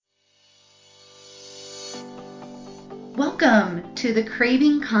Welcome to the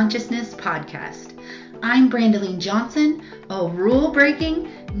Craving Consciousness podcast. I'm Brandeline Johnson, a rule-breaking,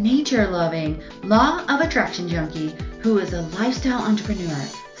 nature-loving, law of attraction junkie who is a lifestyle entrepreneur,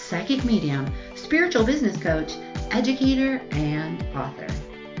 psychic medium, spiritual business coach, educator, and author.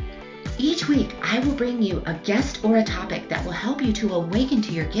 Each week, I will bring you a guest or a topic that will help you to awaken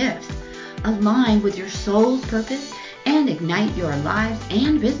to your gifts, align with your soul's purpose, and ignite your lives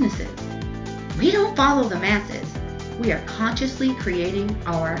and businesses. We don't follow the masses. We are consciously creating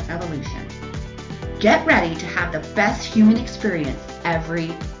our evolution. Get ready to have the best human experience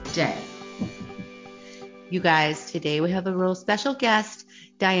every day. You guys, today we have a real special guest,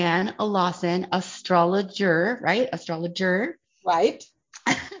 Diane Lawson, astrologer, right? Astrologer. Right.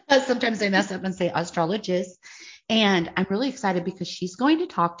 Sometimes I mess up and say astrologist. And I'm really excited because she's going to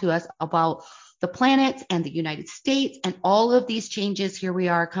talk to us about the planets and the United States and all of these changes. Here we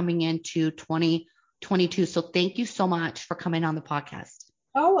are coming into 2022. So thank you so much for coming on the podcast.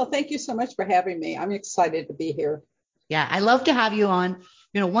 Oh, well, thank you so much for having me. I'm excited to be here. Yeah, I love to have you on,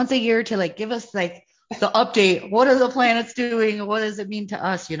 once a year to give us the update. What are the planets doing? What does it mean to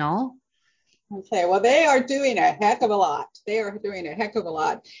us, Okay, well, they are doing a heck of a lot. They are doing a heck of a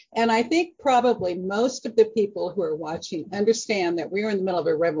lot. And I think probably most of the people who are watching understand that we're in the middle of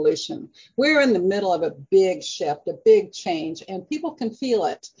a revolution. We're in the middle of a big shift, a big change, and people can feel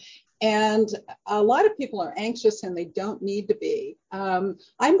it. And a lot of people are anxious and they don't need to be. I'm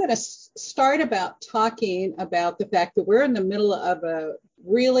going to start about talking about the fact that we're in the middle of a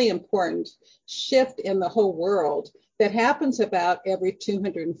really important shift in the whole world that happens about every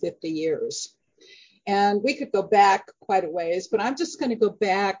 250 years. And we could go back quite a ways, but I'm just going to go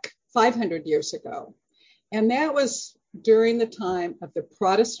back 500 years ago. And that was during the time of the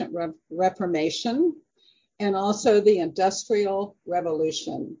Protestant Reformation and also the Industrial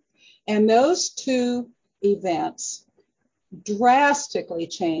Revolution. And those two events drastically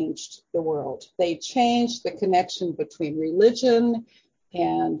changed the world. They changed the connection between religion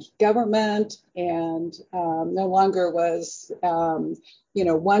and government, and no longer was,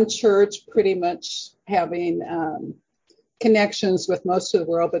 one church pretty much having connections with most of the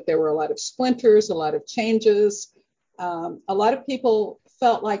world, but there were a lot of splinters, a lot of changes. A lot of people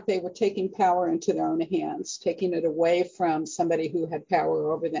felt like they were taking power into their own hands, taking it away from somebody who had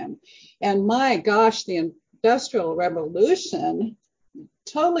power over them. And my gosh, the Industrial Revolution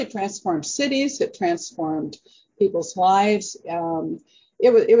totally transformed cities. It transformed people's lives.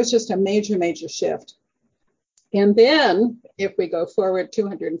 It was just a major, major shift. And then if we go forward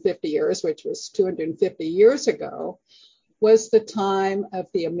 250 years, which was 250 years ago, was the time of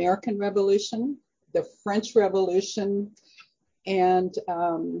the American Revolution, the French Revolution, and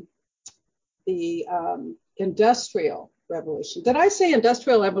the Industrial Revolution. Did I say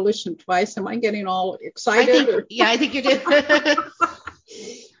Industrial Revolution twice? Am I getting all excited? I think you did.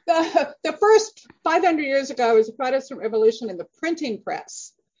 The first 500 years ago was the Protestant Revolution and the printing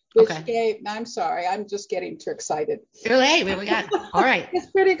press, which I'm sorry, I'm just getting too excited. Hey, we got all right.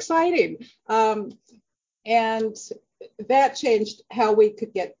 It's pretty exciting. And that changed how we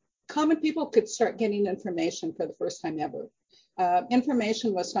could common people could start getting information for the first time ever.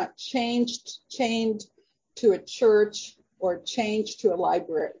 Information was not chained to a church or chained to a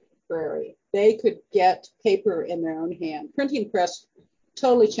library. They could get paper in their own hand. Printing press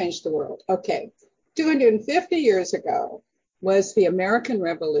totally changed the world. Okay, 250 years ago was the American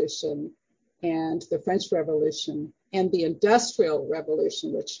Revolution and the French Revolution and the Industrial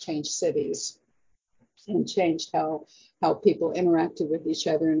Revolution, which changed cities and changed how people interacted with each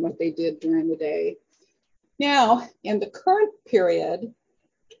other and what they did during the day. Now, in the current period,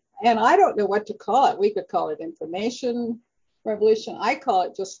 and I don't know what to call it, we could call it information revolution. I call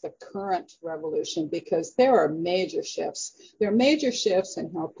it just the current revolution because there are major shifts. There are major shifts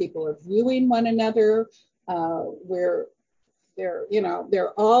in how people are viewing one another, where there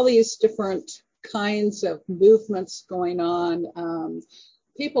are all these different kinds of movements going on.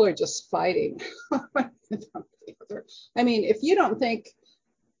 People are just fighting. I mean, if you don't think,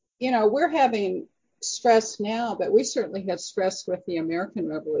 we're having stress now, but we certainly had stress with the American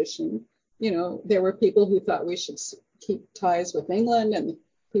Revolution. There were people who thought we should keep ties with England, and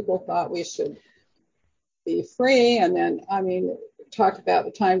people thought we should be free. And then, talk about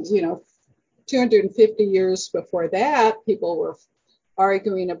the times, 250 years before that, people were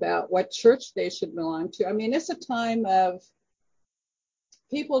arguing about what church they should belong to. I mean, it's a time of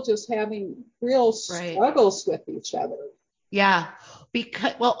people just having real struggles with each other. Yeah,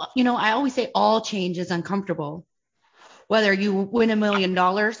 because, I always say all change is uncomfortable. Whether you win $1 million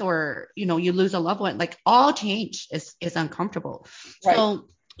or, you lose a loved one, all change is uncomfortable. Right.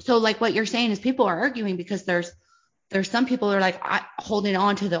 So like what you're saying is people are arguing because there's there's some people who are like holding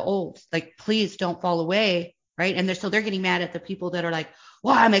on to the old, like, please don't fall away. Right. And they're getting mad at the people that are like,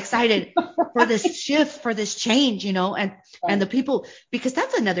 well, I'm excited for this shift, for this change, and the people, because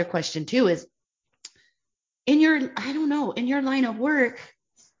that's another question too, is I don't know, in your line of work,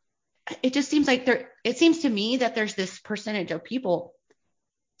 it just seems like it seems to me that there's this percentage of people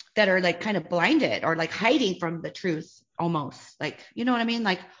that are like kind of blinded or like hiding from the truth almost, like, you know what I mean?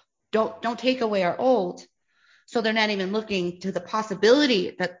 Like, don't take away our old. So they're not even looking to the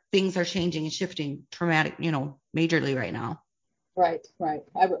possibility that things are changing and shifting majorly right now. Right.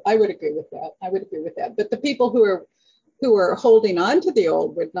 I would agree with that. But the people who are holding on to the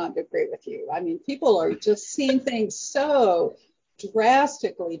old would not agree with you. I mean, people are just seeing things so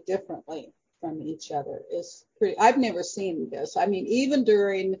drastically differently from each other. I've never seen this. I mean, even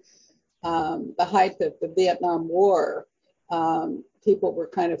during the height of the Vietnam War, people were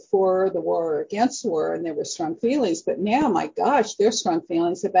kind of for the war or against the war, and there were strong feelings. But now, my gosh, there's strong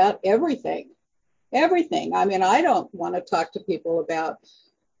feelings about everything. Everything. I mean, I don't want to talk to people about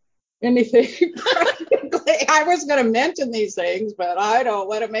anything. Practically. I was going to mention these things, but I don't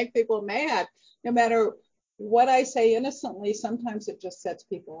want to make people mad. No matter what I say innocently, sometimes it just sets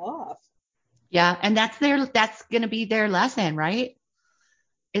people off. Yeah, and that's going to be their lesson, right?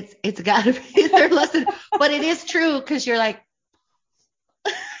 It's got to be their lesson. But it is true, because you're like,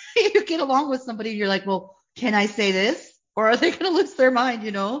 you get along with somebody, you're like, well, can I say this? Or are they going to lose their mind,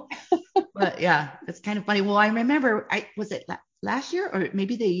 But yeah, it's kind of funny. Well, I remember, was it last year or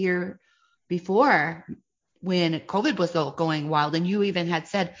maybe the year before, when COVID was going wild, and you even had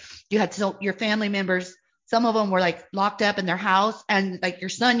said you had your family members, some of them were like locked up in their house, and like your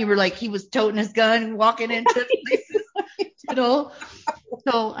son, you were like, he was toting his gun, walking into places,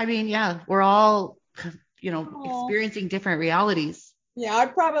 So, I mean, yeah, we're all, experiencing different realities. Yeah, I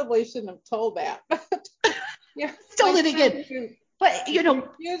probably shouldn't have told that. Yeah, told it again. But,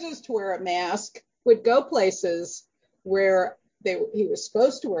 refuses to wear a mask, would go places where he was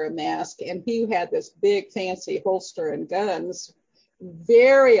supposed to wear a mask, and he had this big fancy holster and guns,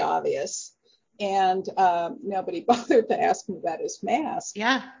 very obvious, and nobody bothered to ask him about his mask.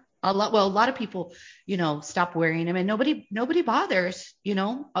 Yeah. A lot of people, stop wearing them, and nobody bothers,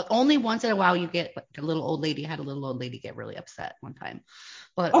 only once in a while you get like a little old lady. Get really upset one time.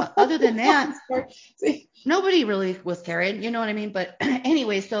 But other than that, nobody really was caring, you know what I mean? But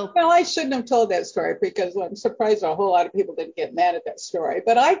anyway, so. Well, I shouldn't have told that story, because I'm surprised a whole lot of people didn't get mad at that story.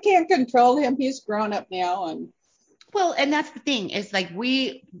 But I can't control him. He's grown up now, and. Well, and that's the thing, is like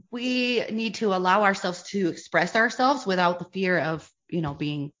we need to allow ourselves to express ourselves without the fear of,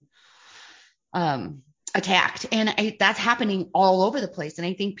 being attacked. And that's happening all over the place. And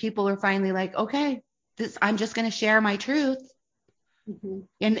I think people are finally like, okay, I'm just going to share my truth. Mm-hmm.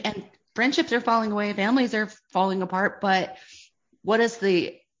 And friendships are falling away, families are falling apart. But what is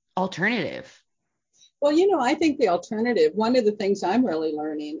the alternative? Well, I think the alternative, one of the things I'm really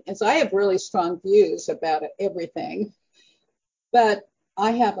learning is I have really strong views about everything, but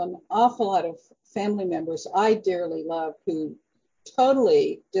I have an awful lot of family members I dearly love who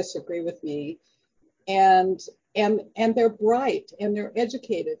totally disagree with me, and they're bright and they're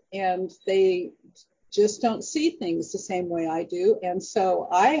educated, and they just don't see things the same way I do. And so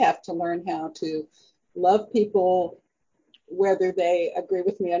I have to learn how to love people whether they agree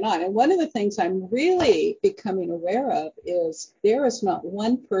with me or not. And one of the things I'm really becoming aware of is there is not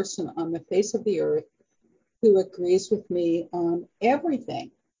one person on the face of the earth who agrees with me on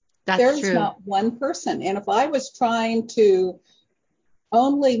everything. There's true. Not one person. And if I was trying to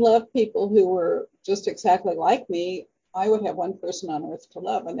only love people who were just exactly like me, I would have one person on earth to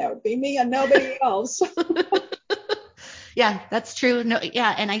love, and that would be me and nobody else. Yeah, that's true. No,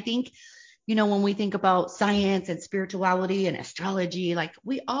 yeah. And I think, when we think about science and spirituality and astrology, like,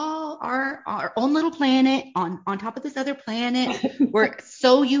 we all are our own little planet on top of this other planet. We're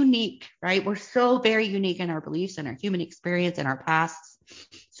so unique, right? We're so very unique in our beliefs and our human experience and our pasts.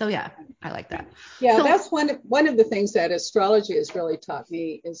 So yeah, I like that. Yeah, so, that's one of the things that astrology has really taught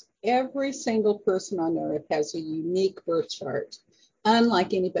me is every single person on earth has a unique birth chart,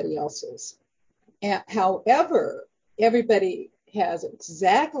 unlike anybody else's. And however, everybody has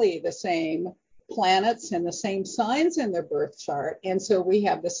exactly the same planets and the same signs in their birth chart. And so we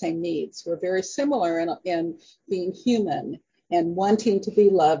have the same needs. We're very similar in being human and wanting to be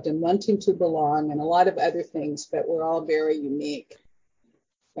loved and wanting to belong and a lot of other things, but we're all very unique.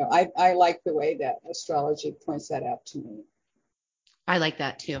 So I like the way that astrology points that out to me. I like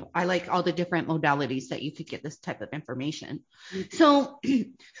that too. I like all the different modalities that you could get this type of information. Mm-hmm. So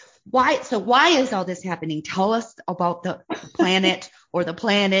why is all this happening? Tell us about the planet or the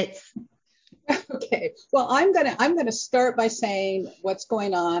planets. Okay. Well, I'm gonna start by saying what's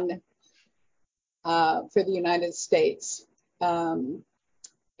going on for the United States, um,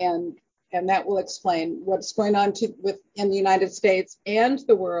 and and that will explain what's going on in the United States and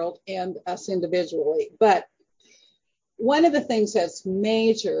the world and us individually. But one of the things that's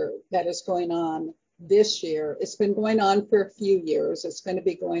major that is going on this year, it's been going on for a few years, it's going to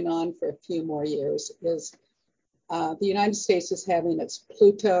be going on for a few more years, is the United States is having its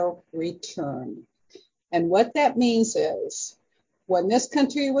Pluto return. And what that means is when this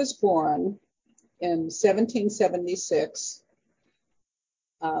country was born in 1776,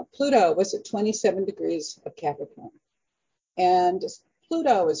 Pluto was at 27 degrees of Capricorn. And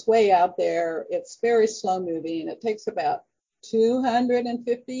Pluto is way out there. It's very slow moving. It takes about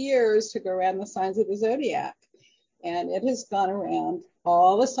 250 years to go around the signs of the zodiac. And it has gone around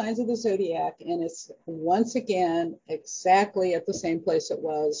all the signs of the zodiac, and it's once again exactly at the same place it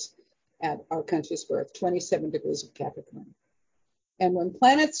was at our country's birth, 27 degrees of Capricorn. And when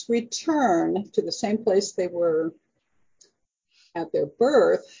planets return to the same place they were at their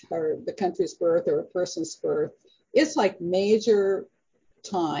birth, or the country's birth, or a person's birth, it's like major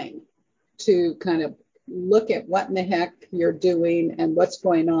time to kind of look at what in the heck you're doing and what's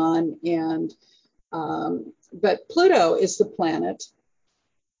going on. And but Pluto is the planet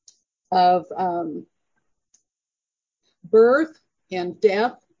of birth and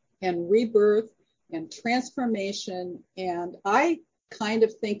death and rebirth and transformation. And I kind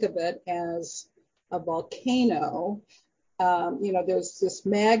of think of it as a volcano. There's this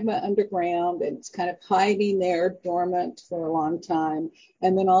magma underground and it's kind of hiding there dormant for a long time.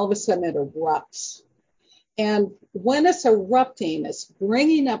 And then all of a sudden it erupts. And when it's erupting, it's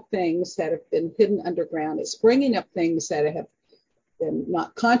bringing up things that have been hidden underground. It's bringing up things that have been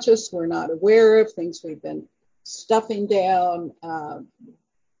not conscious, we're not aware of, things we've been stuffing down,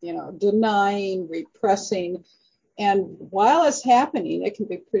 denying, repressing. And while it's happening, it can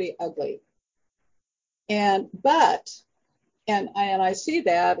be pretty ugly. And I see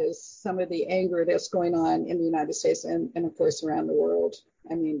that as some of the anger that's going on in the United States and of course around the world.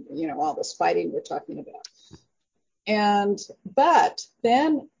 I mean, all this fighting we're talking about. But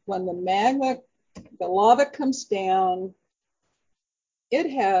then when the lava comes down,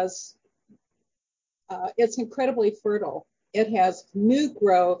 it's incredibly fertile. It has new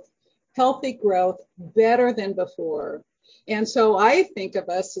growth, healthy growth, better than before. And so I think of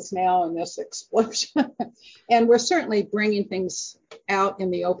us as now in this explosion. And we're certainly bringing things out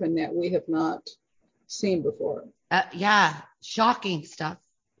in the open that we have not seen before. Yeah, shocking stuff.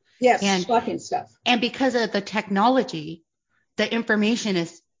 Yes, shocking stuff. And because of the technology, the information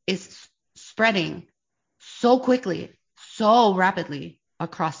is spreading so quickly, so rapidly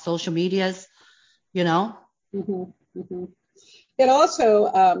across social medias, Mm-hmm, mm-hmm. It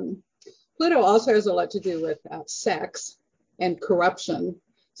also, Pluto also has a lot to do with sex and corruption.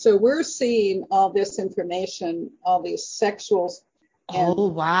 So we're seeing all this information, all these sexual. Oh,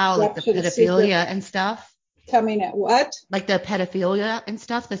 wow. Like the pedophilia and stuff. Coming at what? Like the pedophilia and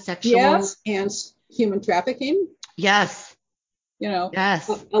stuff, the sexual. Yes, and human trafficking. Yes. Yes.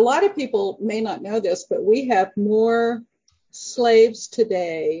 A lot of people may not know this, but we have more slaves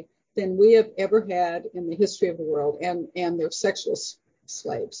today than we have ever had in the history of the world, and they're sexual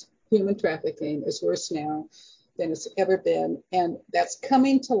slaves. Human trafficking is worse now than it's ever been, and that's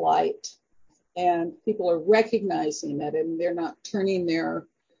coming to light, and people are recognizing it, and they're not turning their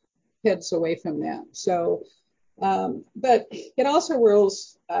heads away from that. So, but it also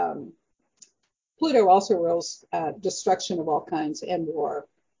rules. Pluto also rules destruction of all kinds and war,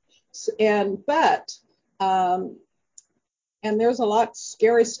 and there's a lot of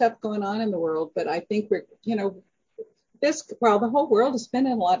scary stuff going on in the world. But I think the whole world has been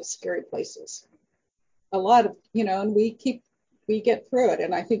in a lot of scary places, a lot of and we get through it,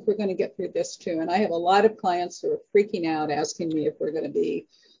 and I think we're going to get through this too. And I have a lot of clients who are freaking out, asking me if we're going to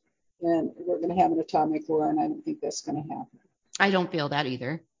have an atomic war, and I don't think that's going to happen. I don't feel that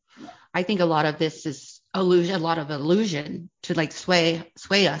either. I think a lot of this is a lot of illusion to like sway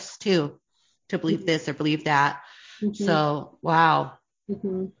us too, to believe mm-hmm. this or believe that. Mm-hmm. So, wow.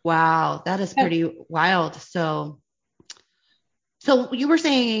 Mm-hmm. Wow. That is pretty wild. So you were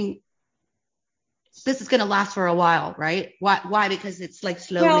saying this is going to last for a while, right? Why? Because it's like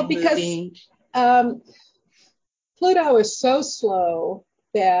slowly moving. Pluto is so slow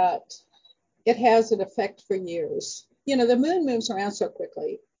that it has an effect for years. The moon moves around so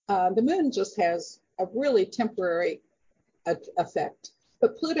quickly. The moon just has a really temporary effect,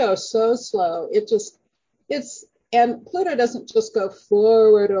 but Pluto is so slow. And Pluto doesn't just go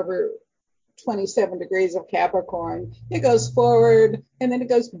forward over 27 degrees of Capricorn. It goes forward and then it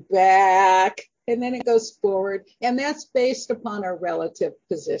goes back and then it goes forward. And that's based upon our relative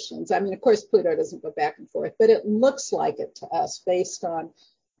positions. I mean, of course, Pluto doesn't go back and forth, but it looks like it to us based on,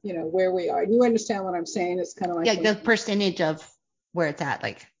 where we are. You understand what I'm saying? It's kind of like the percentage of where it's at,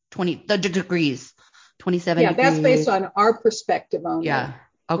 like 20 the degrees, 27 yeah, degrees. that's based on our perspective only. Yeah.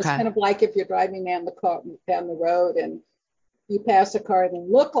 Okay. It's kind of like if you're driving down the road and you pass a car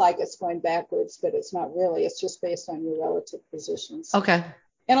and look like it's going backwards, but it's not really. It's just based on your relative positions. Okay.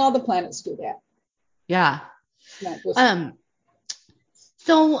 And all the planets do that. Yeah. Not just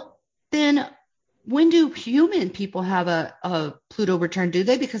So then when do human people have a Pluto return? Do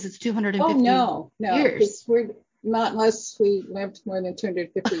they? Because it's 250 no, years. Because we're not unless we lived more than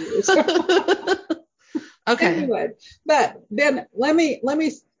 250 years. Okay. Anyway, but then let me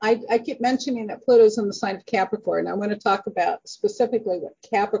I keep mentioning that Pluto's in the sign of Capricorn. I want to talk about specifically what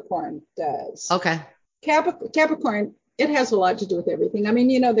Capricorn does. Okay. Capricorn, it has a lot to do with everything. I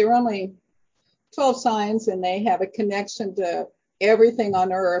mean, there are only 12 signs and they have a connection to everything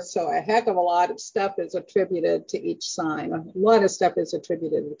on earth. So a heck of a lot of stuff is attributed to each sign. A lot of stuff is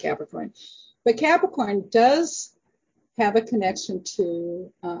attributed to Capricorn. But Capricorn does have a connection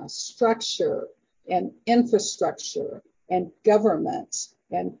to structure and infrastructure and governments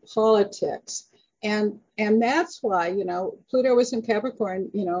and politics. And that's why, Pluto was in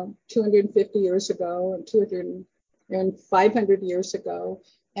Capricorn, 250 years ago and 200 and 500 years ago,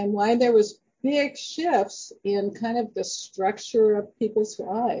 and why there was big shifts in kind of the structure of people's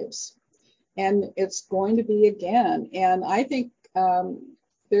lives. And it's going to be again. And I think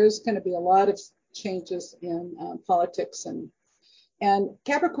there's going to be a lot of changes in politics and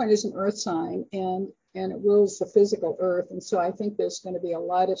Capricorn is an earth sign and it rules the physical earth. And so I think there's going to be a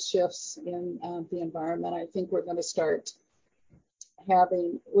lot of shifts in the environment. I think we're going to start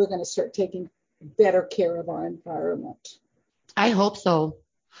taking better care of our environment. I hope so.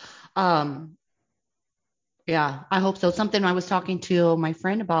 Yeah, I hope so. Something I was talking to my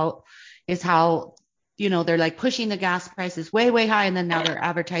friend about is how, they're like pushing the gas prices way, way high. And then now they're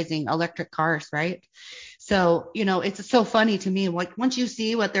advertising electric cars, right? So, it's so funny to me. Like once you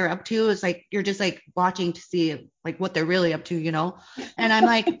see what they're up to, it's like you're just like watching to see like what they're really up to. And I'm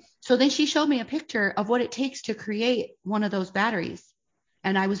like, so then she showed me a picture of what it takes to create one of those batteries.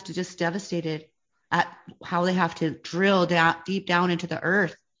 And I was just devastated at how they have to drill down deep down into the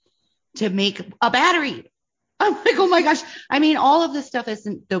earth to make a battery. I'm like, oh my gosh. I mean, all of this stuff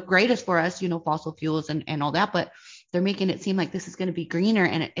isn't the greatest for us, fossil fuels and all that, but they're making it seem like this is going to be greener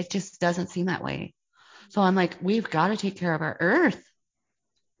and it just doesn't seem that way. So I'm like, we've got to take care of our earth.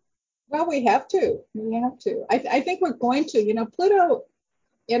 Well, we have to. I think we're going to. Pluto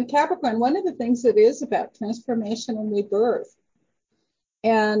in Capricorn, one of the things it is about transformation and rebirth.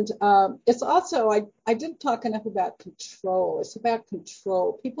 And it's also, I didn't talk enough about control. It's about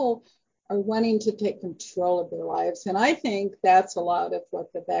control. People are wanting to take control of their lives. And I think that's a lot of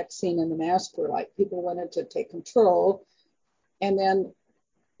what the vaccine and the mask were like. People wanted to take control and then,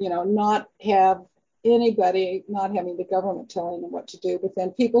 not have anybody, not having the government telling them what to do. But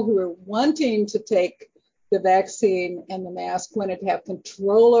then people who are wanting to take the vaccine and the mask wanted to have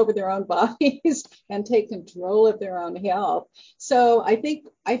control over their own bodies and take control of their own health. So I think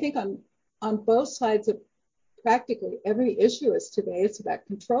on both sides of practically every issue is today, it's about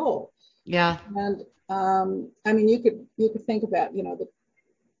control. Yeah. And I mean, you could think about, the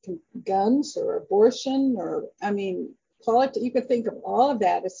guns or abortion or, politics. You could think of all of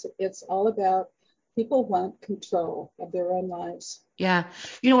that. It's all about people want control of their own lives. Yeah.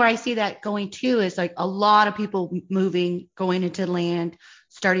 Where I see that going too is like a lot of people moving, going into land,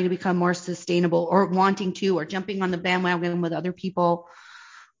 starting to become more sustainable or wanting to, or jumping on the bandwagon with other people.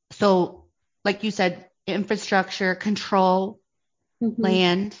 So like you said, infrastructure, control,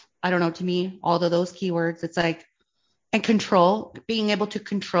 land. I don't know, to me, all of those keywords, it's like, and control, being able to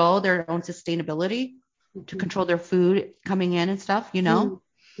control their own sustainability, to control their food coming in and stuff, And on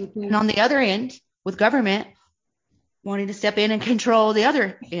the other end, with government wanting to step in and control the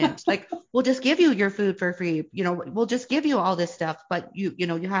other end, like we'll just give you your food for free, we'll just give you all this stuff, but you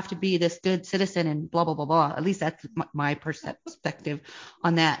have to be this good citizen and blah blah blah blah. At least that's my perspective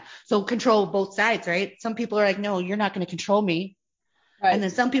on that. So control both sides, right? Some people are like, no, you're not going to control me, right. And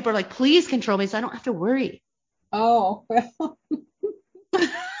then some people are like, please control me so I don't have to worry. Oh, well.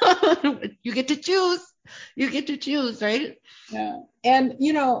 You get to choose, right? Yeah. And,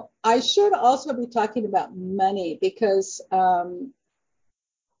 I should also be talking about money because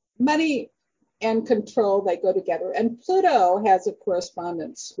money and control, they go together. And Pluto has a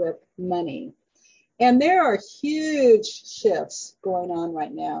correspondence with money. And there are huge shifts going on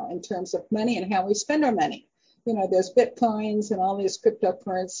right now in terms of money and how we spend our money. There's Bitcoins and all these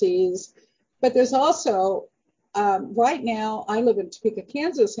cryptocurrencies, but there's also, right now, I live in Topeka,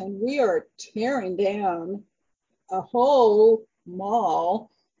 Kansas, and we are tearing down a whole mall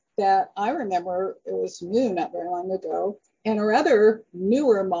that I remember it was new not very long ago. And our other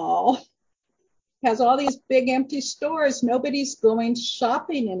newer mall has all these big empty stores. Nobody's going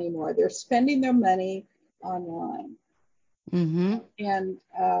shopping anymore. They're spending their money online. Mm-hmm.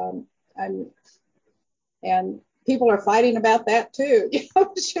 And people are fighting about that too.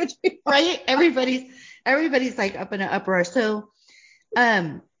 Should you? Right? Everybody's like up in an uproar. So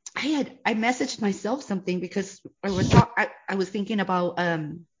I messaged myself something because I was thinking about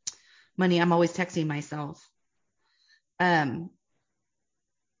money. I'm always texting myself. I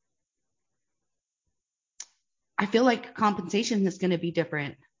feel like compensation is going to be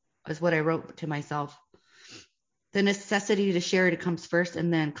different, is what I wrote to myself. The necessity to share it comes first,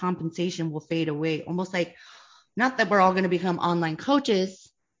 and then compensation will fade away. Almost like, not that we're all going to become online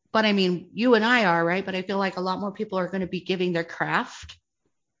coaches, but I mean, you and I are, right? But I feel like a lot more people are going to be giving their craft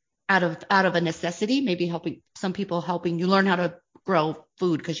out of a necessity, maybe helping you learn how to grow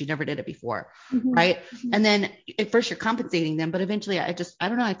food because you never did it before, Mm-hmm. right? Mm-hmm. And then at first you're compensating them, but eventually I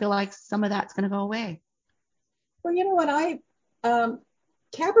don't know. I feel like some of that's going to go away. Well, you know what?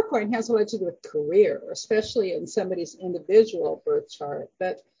 Capricorn has a lot to do with career, especially in somebody's individual birth chart.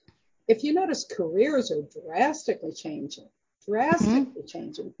 But if you notice, careers are drastically changing.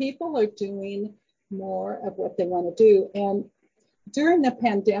 People are doing more of what they want to do. And during the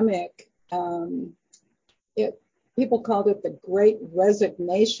pandemic, people called it the Great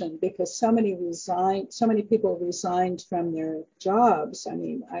Resignation because so many people resigned from their jobs. I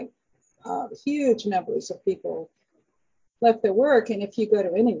mean, huge numbers of people left their work. And if you go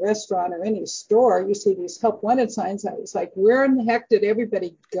to any restaurant or any store, you see these help wanted signs. It's like, where in the heck did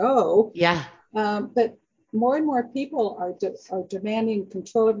everybody go? Yeah. But more and more people are demanding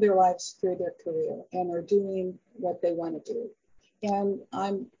control of their lives through their career and are doing what they want to do. And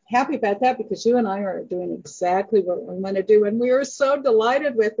I'm happy about that because you and I are doing exactly what we want to do. And we are so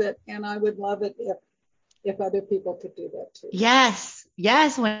delighted with it. And I would love it if other people could do that too. Yes.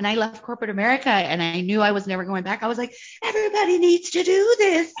 When I left corporate America and I knew I was never going back, I was like, everybody needs to do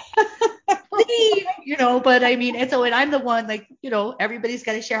this. Please, but I mean, and so when I'm the one, like, everybody's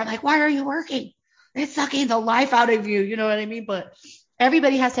got to share. I'm like, why are you working? It's sucking the life out of you. You know what I mean? But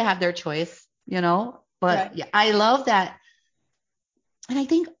everybody has to have their choice, but right. Yeah, I love that. And I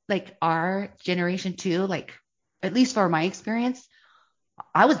think like our generation too, like, at least for my experience,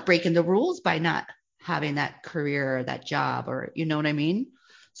 I was breaking the rules by not having that career or that job, or you know what I mean?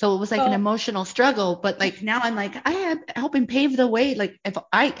 So it was like an emotional struggle, but like now I'm like, I am helping pave the way. Like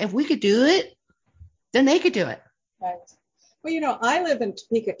if we could do it, then they could do it. Right. Well, I live in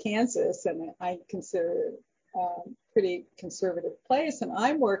Topeka, Kansas, and I consider it a pretty conservative place, and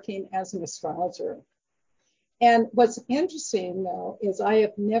I'm working as an astrologer. And what's interesting, though, is I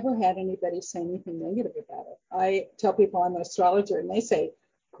have never had anybody say anything negative about it. I tell people I'm an astrologer, and they say,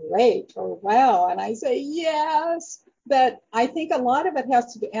 great, or wow. And I say, yes. But I think a lot of it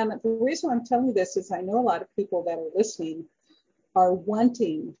has to do, and the reason I'm telling you this is I know a lot of people that are listening are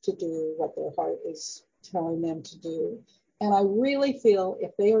wanting to do what their heart is telling them to do. And I really feel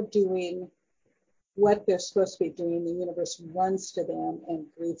if they are doing what they're supposed to be doing, the universe runs to them and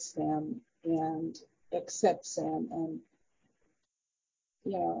greets them and accepts them. And,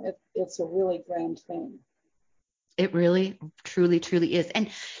 it's a really grand thing. It really, truly, truly is.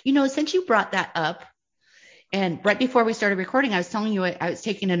 And, since you brought that up, and right before we started recording, I was telling you I was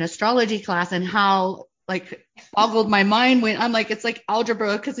taking an astrology class and how like boggled my mind when I'm like, it's like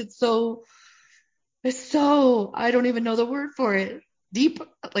algebra because it's so, I don't even know the word for it. Deep,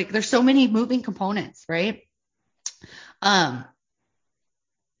 like there's so many moving components, right? And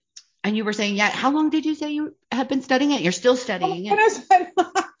you were saying, yeah, how long did you say you have been studying it? You're still studying it.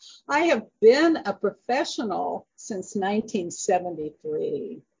 I have been a professional since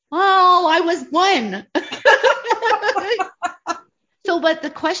 1973. Oh, I was one. So, but the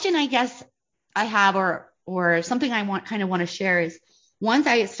question I guess I have, or something I want to share is once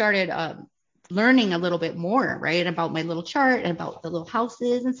I started learning a little bit more, right, about my little chart and about the little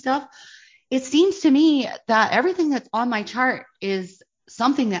houses and stuff, it seems to me that everything that's on my chart is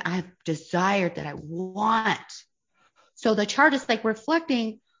something that I've desired, that I want. So the chart is like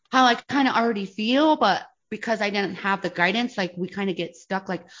reflecting how I kind of already feel, but because I didn't have the guidance, like we kind of get stuck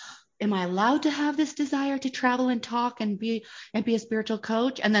like, am I allowed to have this desire to travel and talk and be a spiritual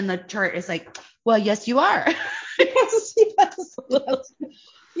coach? And then the chart is like, well, yes, you are. Yes.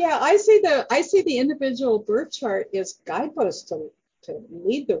 Yeah, I see the individual birth chart is guideposts to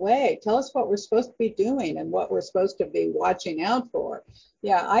lead the way. Tell us what we're supposed to be doing and what we're supposed to be watching out for.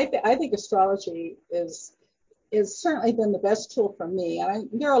 Yeah, I think astrology is certainly been the best tool for me. And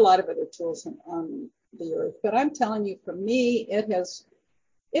there are a lot of other tools on the earth, but I'm telling you, for me,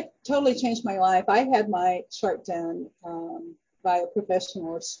 it totally changed my life. I had my chart done by a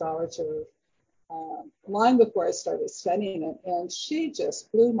professional astrologer long before I started studying it, and she just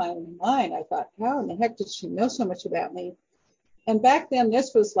blew my mind. I thought, how in the heck did she know so much about me? And back then,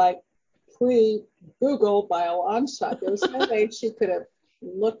 this was like pre-Google by a long shot. There was no way she could have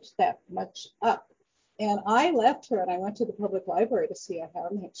looked that much up. And I left her and I went to the public library to see how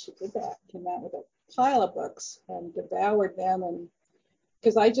in the heck she did that. Came out with a pile of books and devoured them, and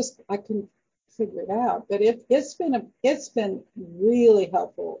because I couldn't figure it out. But it's been really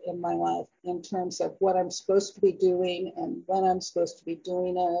helpful in my life in terms of what I'm supposed to be doing and when I'm supposed to be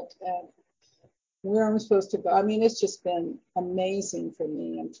doing it and where I'm supposed to go. I mean, it's just been amazing for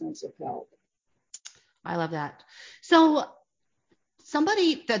me in terms of health. I love that. So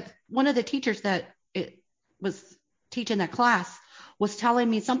one of the teachers that it was teaching that class was telling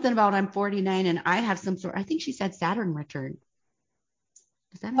me something about I'm 49 and I have I think she said Saturn return.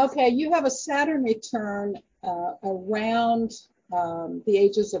 Does that make Okay, you have a Saturn return around the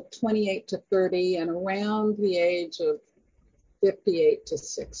ages of 28 to 30 and around the age of 58 to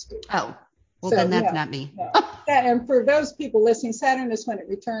 60. Oh, well, So then that's no, not me. no. And for those people listening, Saturn is when it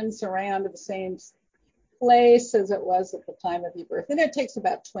returns around to the same place as it was at the time of your birth. And it takes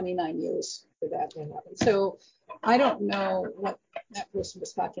about 29 years for that to happen. So I don't know what that person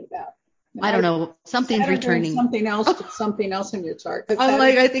was talking about. I don't know. Something's Saturn returning. Something else in your chart.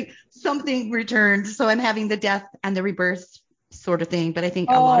 I think something returned. So I'm having the death and the rebirth sort of thing. But I think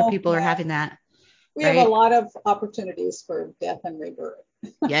a lot of people are having that. We have a lot of opportunities for death and rebirth.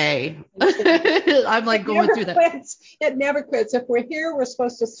 Yay. I'm like going through that. It never quits. If we're here, we're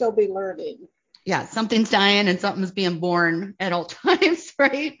supposed to still be learning. Yeah, something's dying and something's being born at all times,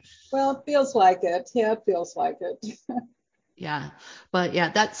 right? Well, it feels like it. Yeah, it feels like it. Yeah. But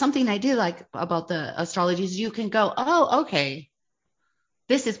yeah, that's something I do like about the astrology is you can go, oh, okay,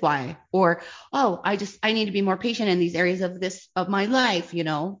 this is why. Or, oh, I need to be more patient in these areas of my life,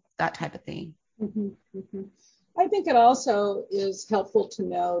 that type of thing. Mm-hmm, mm-hmm. I think it also is helpful to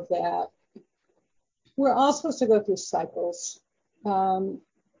know that we're all supposed to go through cycles.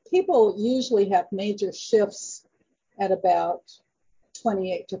 People usually have major shifts at about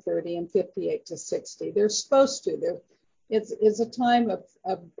 28 to 30 and 58 to 60. They're supposed to. It's a time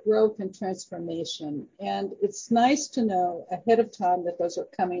of growth and transformation. And it's nice to know ahead of time that those are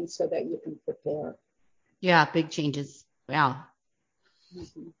coming so that you can prepare. Yeah, big changes. Wow.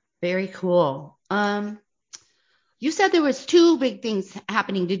 Mm-hmm. Very cool. You said there was two big things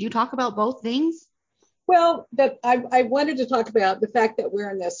happening. Did you talk about both things? Well, that I wanted to talk about the fact that we're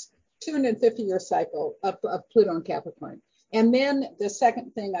in this 250-year cycle of Pluto and Capricorn. And then the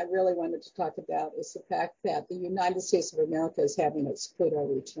second thing I really wanted to talk about is the fact that the United States of America is having its Pluto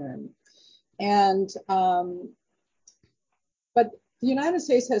return. And, but the United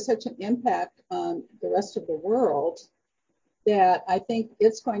States has such an impact on the rest of the world that I think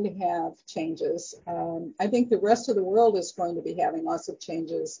it's going to have changes. I think the rest of the world is going to be having lots of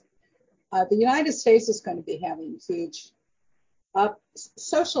changes. The United States is going to be having huge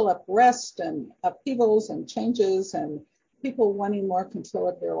social unrest and upheavals and changes and people wanting more control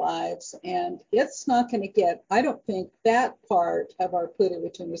of their lives. And it's not going to get, I don't think that part of our Pluto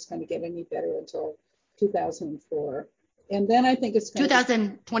return is going to get any better until 2004. And then I think it's going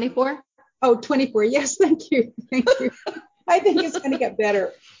 2024? Oh, 24. Yes, thank you. Thank you. I think it's going to get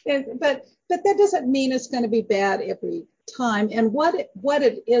better. But that doesn't mean it's going to be bad every time. And what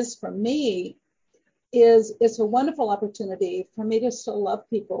it is for me is it's a wonderful opportunity for me to still love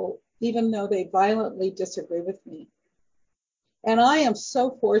people, even though they violently disagree with me. And I am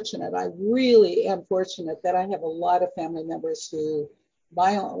so fortunate. I really am fortunate that I have a lot of family members who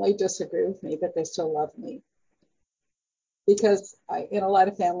violently disagree with me, but they still love me. Because in a lot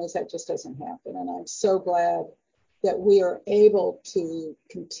of families, that just doesn't happen. And I'm so glad that we are able to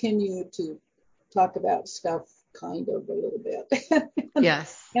continue to talk about stuff kind of a little bit.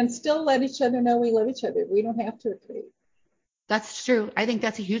 Yes. And still let each other know we love each other. We don't have to agree. That's true. I think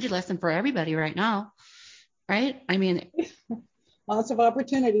that's a huge lesson for everybody right now. Right? I mean, lots of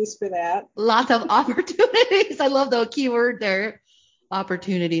opportunities for that. Lots of opportunities. I love the key word there.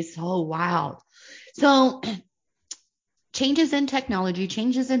 Opportunities. Oh, wow. So changes in technology,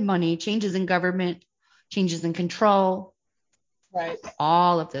 changes in money, changes in government, changes in control. Right.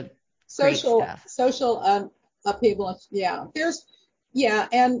 All of the social upheaval. Yeah. Yeah,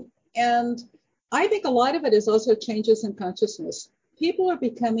 and I think a lot of it is also changes in consciousness. People are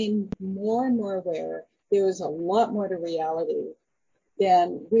becoming more and more aware. There is a lot more to reality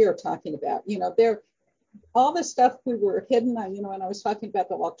than we are talking about. There all the stuff we were hidden. When I was talking about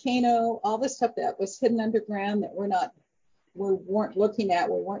the volcano, all the stuff that was hidden underground that we weren't looking at,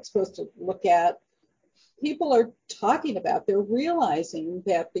 we weren't supposed to look at. People are talking about. They're realizing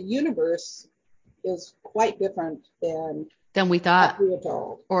that the universe is quite different than Than we what thought we were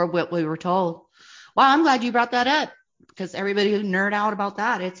told. or what we were told. Well, I'm glad you brought that up because everybody who nerd out about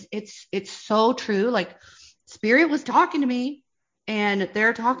that, it's so true. Like Spirit was talking to me and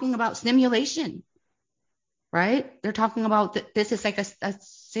they're talking about simulation, right? They're talking about this is like a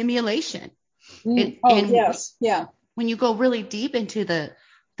simulation. Oh, And yes. Yeah. when you go really deep into the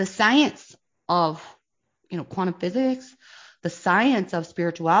science of, quantum physics, the science of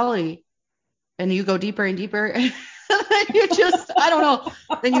spirituality, and you go deeper and deeper, and you just, I don't know,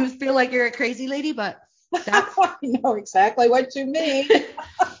 then you feel like you're a crazy lady, but that's, I know exactly what you mean.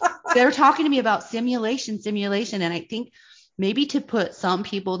 they're talking to me about simulation. And I think maybe to put some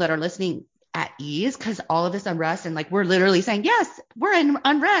people that are listening at ease, because all of this unrest and like we're literally saying, yes, we're in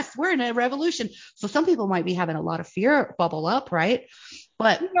unrest, we're in a revolution. So some people might be having a lot of fear bubble up, right?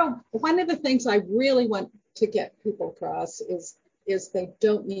 But One of the things I really want to get people across is they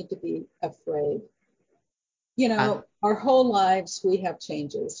don't need to be afraid. Our whole lives we have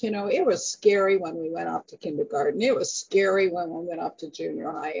changes. It was scary when we went off to kindergarten. It was scary when we went off to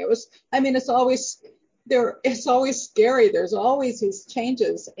junior high. It's always there. It's always scary. There's always these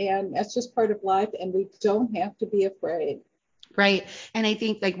changes, and that's just part of life. And we don't have to be afraid. right. And I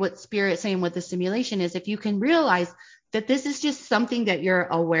think like what Spirit's saying with the simulation is if you can realize that this is just something that you're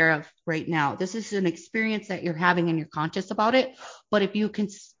aware of right now, this is an experience that you're having and you're conscious about it. But if you can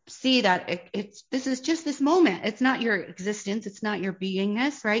see that this is just this moment, it's not your existence, it's not your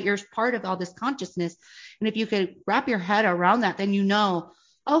beingness, right? You're part of all this consciousness. And if you could wrap your head around that, then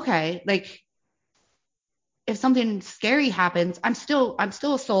okay, like if something scary happens, I'm still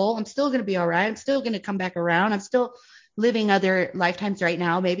a soul. I'm still going to be all right. I'm still going to come back around. I'm still living other lifetimes right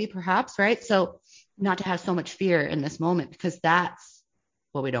now, maybe perhaps, right? So not to have so much fear in this moment because that's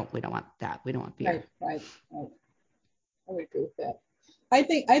what we don't want that. We don't want fear. Right, right, right. I would agree with that. I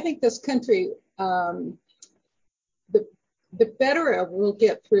think this country, the the better we'll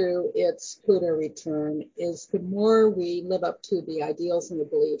get through its Pluto return is the more we live up to the ideals and the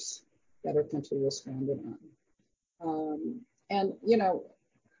beliefs that our country was founded on. And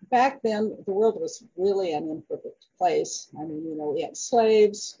back then the world was really an imperfect place. We had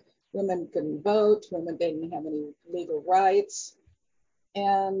slaves, women couldn't vote, women didn't have any legal rights,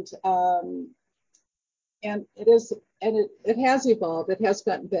 and and it is and it has evolved. It has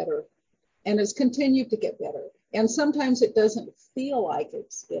gotten better and has continued to get better. And sometimes it doesn't feel like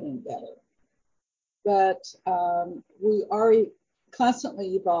it's getting better, but we are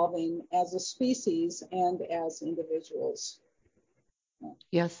constantly evolving as a species and as individuals.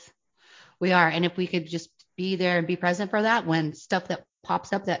 Yes, we are. And if we could just be there and be present for that when stuff that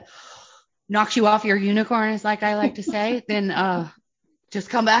pops up that knocks you off your unicorn, is like I like to say, then just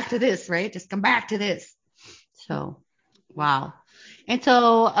come back to this, right? Just come back to this. So, wow. And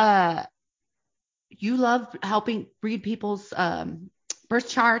so, you love helping read people's birth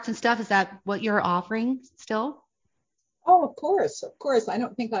charts and stuff. Is that what you're offering still? Oh, of course, of course. I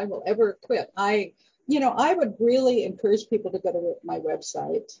don't think I will ever quit. I would really encourage people to go to my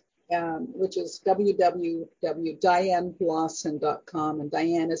website, which is www.dianeblosson.com, and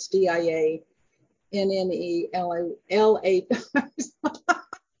Diane is Diannela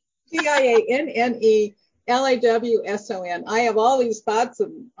Diannelawson. I have all these thoughts,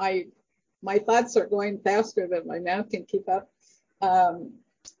 and my thoughts are going faster than my mouth can keep up. Um,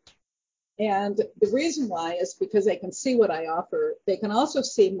 and the reason why is because they can see what I offer. They can also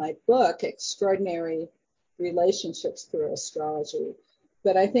see my book, Extraordinary Relationships Through Astrology.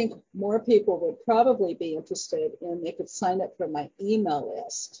 But I think more people would probably be interested in, they could sign up for my email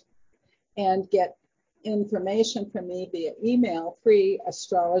list and get information from me via email, free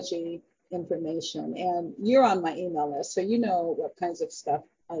astrology information. And you're on my email list, so you know what kinds of stuff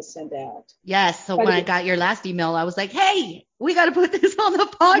I send out. Yes. So Try to when I get got your last email, I was like, hey, we got to put this on the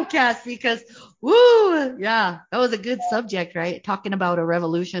podcast because, woo, yeah, that was a good subject, right? Talking about a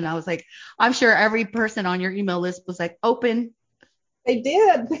revolution. I was like, I'm sure every person on your email list was like, open. They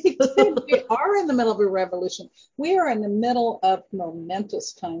did. They did. We are in the middle of a revolution. We are in the middle of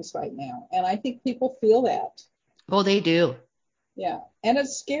momentous times right now. And I think people feel that. Oh, they do. Yeah. And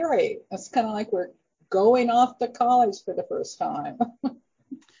it's scary. It's kind of like we're going off to college for the first time.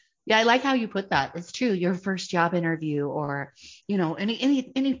 Yeah, I like how you put that. It's true. Your first job interview or,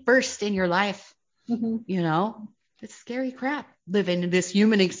 any first in your life, Mm-hmm. you know, it's scary crap living in this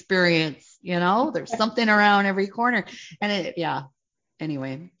human experience, there's something around every corner. And yeah,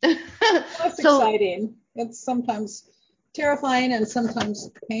 anyway. Well, it's So exciting. It's sometimes terrifying and sometimes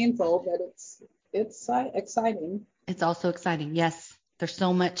painful, but it's exciting. it's also exciting. Yes, there's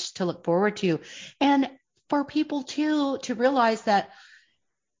so much to look forward to. And for people too, to realize that,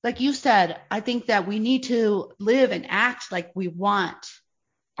 like you said, I think that we need to live and act like we want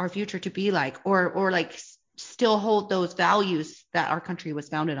our future to be like, or like still hold those values that our country was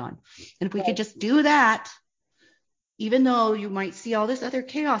founded on. And if we could Right. just do that, even though you might see all this other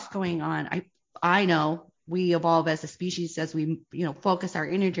chaos going on, I know we evolve as a species as we, focus our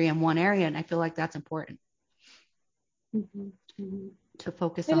energy in one area. And I feel like that's important Mm-hmm. Mm-hmm. to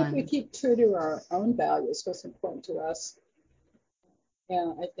focus And if we on. keep true to our own values, what's important to us,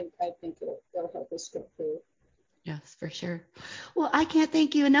 yeah, I think it'll help us get through. Yes, for sure. Well, I can't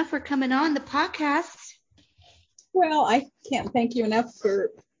thank you enough for coming on the podcast. Well, I can't thank you enough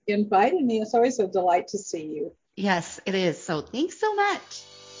for inviting me. It's always a delight to see you. Yes, it is. So thanks so much.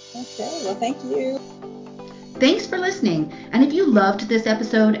 Okay, well, thank you. Thanks for listening. And if you loved this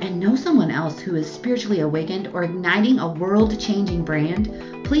episode and know someone else who is spiritually awakened or igniting a world changing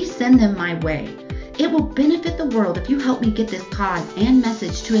brand, please send them my way. It will benefit the world if you help me get this pod and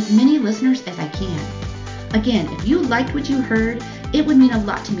message to as many listeners as I can. Again, if you liked what you heard, it would mean a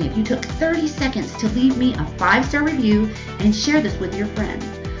lot to me if you took 30 seconds to leave me a 5-star review and share this with your friends.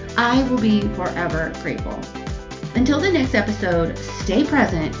 I will be forever grateful. Until the next episode, stay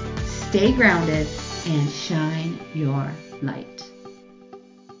present, stay grounded, and shine your light.